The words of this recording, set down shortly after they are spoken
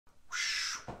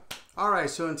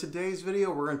Alright, so in today's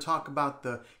video we're going to talk about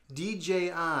the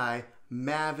DJI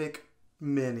Mavic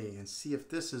Mini and see if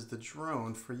this is the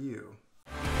drone for you.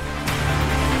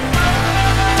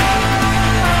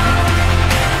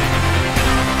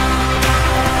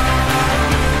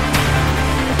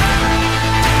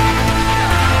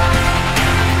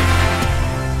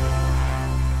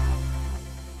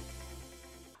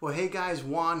 Well, hey guys,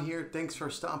 Juan here. Thanks for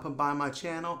stopping by my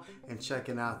channel and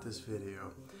checking out this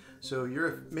video. So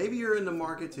maybe you're in the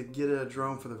market to get a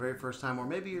drone for the very first time, or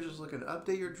maybe you're just looking to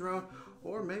update your drone,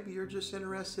 or maybe you're just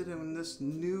interested in this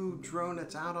new drone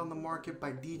that's out on the market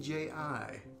by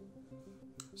DJI.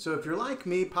 So if you're like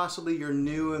me, possibly you're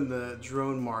new in the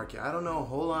drone market. I don't know a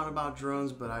whole lot about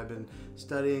drones, but I've been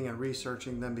studying and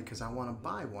researching them because I want to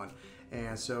buy one.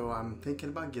 And so I'm thinking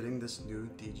about getting this new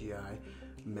DJI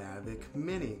Mavic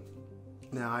Mini.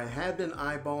 Now I had been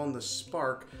eyeballing the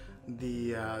Spark,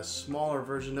 the smaller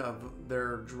version of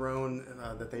their drone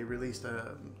that they released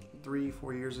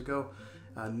 3-4 years ago.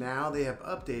 Now they have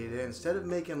updated it. Instead of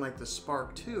making like the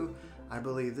Spark 2, I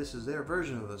believe this is their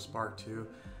version of the Spark 2,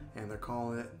 and they're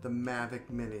calling it the Mavic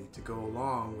Mini to go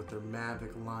along with their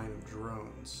Mavic line of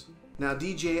drones. Now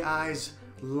DJI's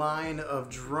line of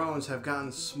drones have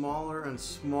gotten smaller and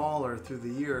smaller through the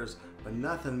years, but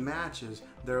nothing matches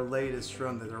their latest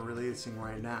drone that they're releasing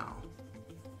right now.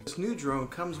 This new drone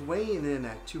comes weighing in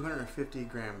at 250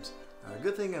 grams. Now, the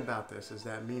good thing about this is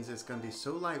that means it's going to be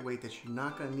so lightweight that you're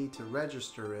not going to need to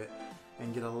register it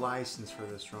and get a license for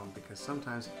this drone, because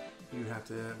sometimes you have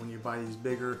to, when you buy these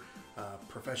bigger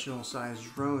professional sized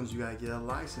drones, you got to get a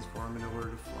license for them in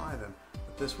order to fly them.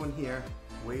 But this one here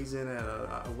weighs in at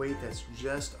a weight that's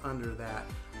just under that.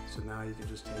 So now you can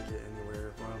just take it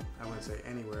anywhere. Well, I wouldn't say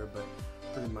anywhere, but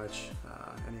pretty much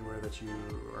anywhere that you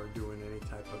are doing any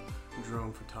type of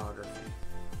drone photography.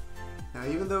 Now,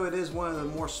 even though it is one of the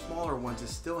more smaller ones, it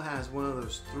still has one of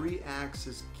those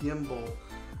 3-axis gimbal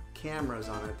cameras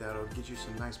on it that'll get you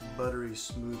some nice buttery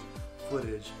smooth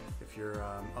footage if you're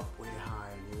up way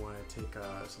high and you want to take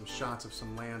some shots of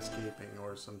some landscaping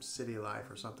or some city life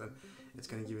or something. It's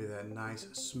going to give you that nice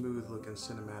smooth looking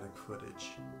cinematic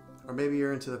footage. Or maybe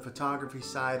you're into the photography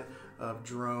side of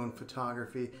drone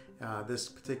photography. This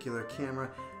particular camera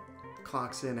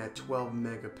clocks in at 12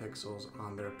 megapixels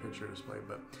on their picture display,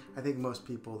 but I think most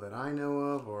people that I know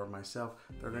of, or myself,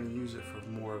 they're going to use it for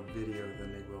more video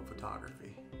than they will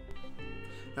photography.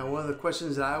 Now, one of the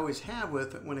questions that I always have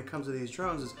when it comes to these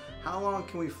drones is how long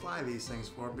can we fly these things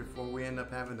for before we end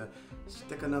up having to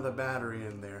stick another battery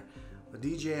in there? But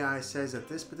DJI says that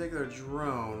this particular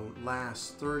drone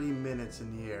lasts 30 minutes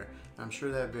in the air. I'm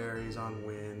sure that varies on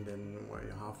wind and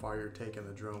how far you're taking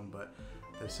the drone, but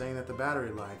they're saying that the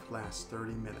battery life lasts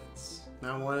 30 minutes.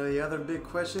 Now, one of the other big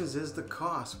questions is the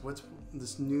cost. What's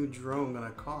this new drone going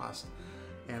to cost?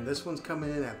 And this one's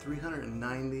coming in at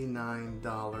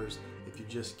 $399 if you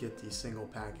just get the single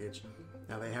package.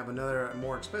 Now they have another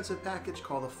more expensive package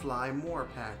called the Fly More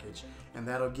package, and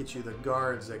that'll get you the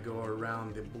guards that go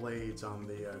around the blades on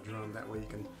the drone. That way you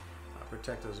can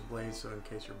protect those blades, so in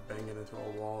case you're banging into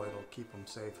a wall, it'll keep them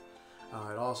safe.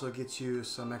 It also gets you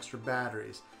some extra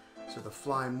batteries. So the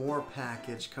Fly More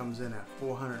package comes in at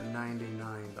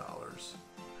 $499.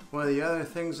 One of the other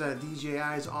things that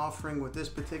DJI is offering with this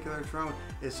particular drone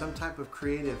is some type of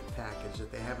creative package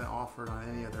that they haven't offered on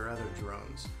any of their other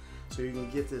drones. So you can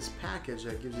get this package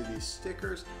that gives you these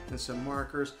stickers and some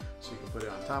markers, so you can put it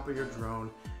on top of your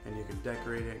drone and you can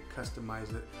decorate it and customize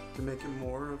it to make it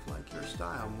more of like your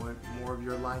style, more of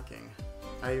your liking.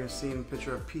 I even seen a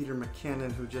picture of Peter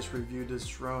McKinnon, who just reviewed this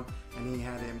drone, and he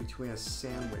had it in between a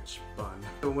sandwich bun.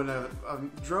 So when a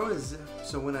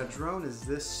drone is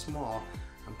this small,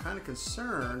 I'm kind of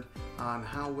concerned on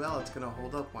how well it's going to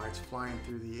hold up while it's flying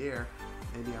through the air,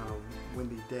 maybe on a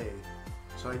windy day.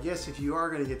 So I guess if you are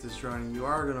going to get this drone and you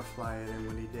are going to fly it in a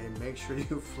windy day, make sure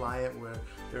you fly it where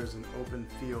there's an open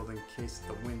field in case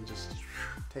the wind just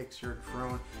takes your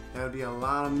drone. That would be a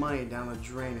lot of money down the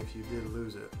drain if you did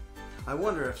lose it. I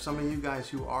wonder if some of you guys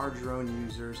who are drone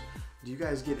users, do you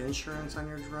guys get insurance on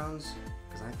your drones?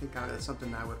 Because I think that's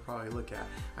something I would probably look at.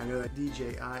 I know that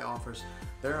DJI offers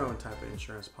their own type of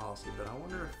insurance policy, but I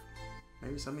wonder if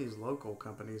maybe some of these local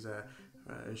companies that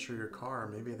insure your car,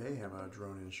 maybe they have a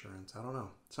drone insurance. I don't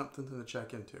know. Something to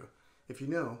check into. If you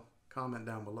know, comment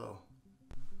down below.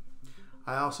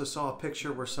 I also saw a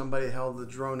picture where somebody held the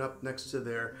drone up next to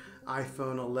their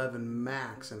iPhone 11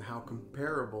 Max and how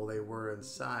comparable they were in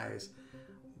size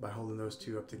by holding those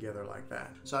two up together like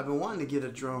that. So I've been wanting to get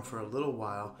a drone for a little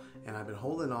while, and I've been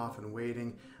holding off and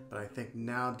waiting, but I think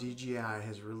now DJI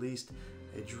has released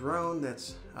a drone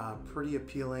that's pretty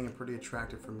appealing and pretty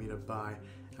attractive for me to buy,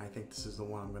 I think this is the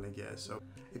one I'm going to get. So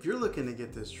if you're looking to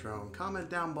get this drone, comment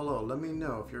down below. Let me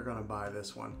know if you're going to buy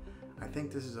this one. I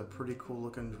think this is a pretty cool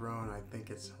looking drone. I think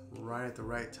it's right at the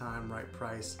right time, right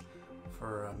price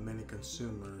for many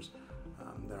consumers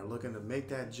that are looking to make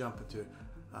that jump into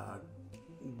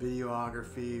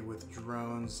videography with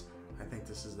drones. I think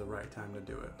this is the right time to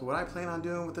do it. What I plan on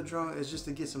doing with the drone is just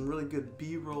to get some really good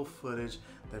B-roll footage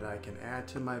that I can add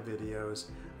to my videos,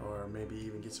 or maybe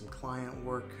even get some client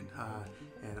work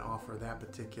and offer that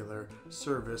particular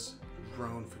service,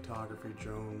 drone photography,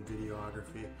 drone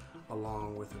videography,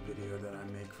 along with a video that I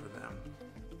make for them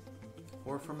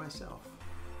or for myself.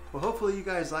 Well, hopefully you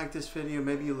guys liked this video.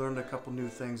 Maybe you learned a couple new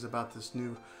things about this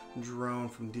new drone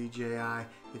from DJI.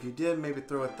 If you did, maybe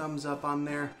throw a thumbs up on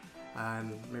there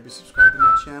and maybe subscribe to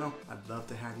my channel. I'd love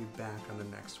to have you back on the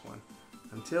next one.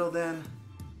 Until then,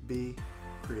 be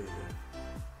creative.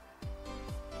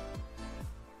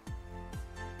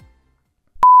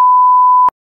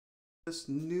 This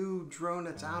new drone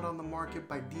that's out on the market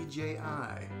by DJI.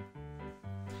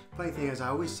 Funny thing is, I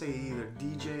always say either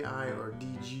DJI or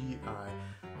DGI.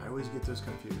 I always get those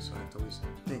confused, so I have to always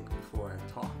think before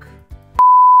I talk.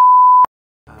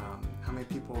 How many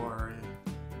people are in?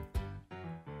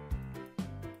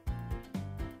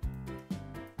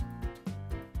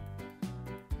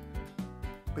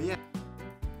 But yeah.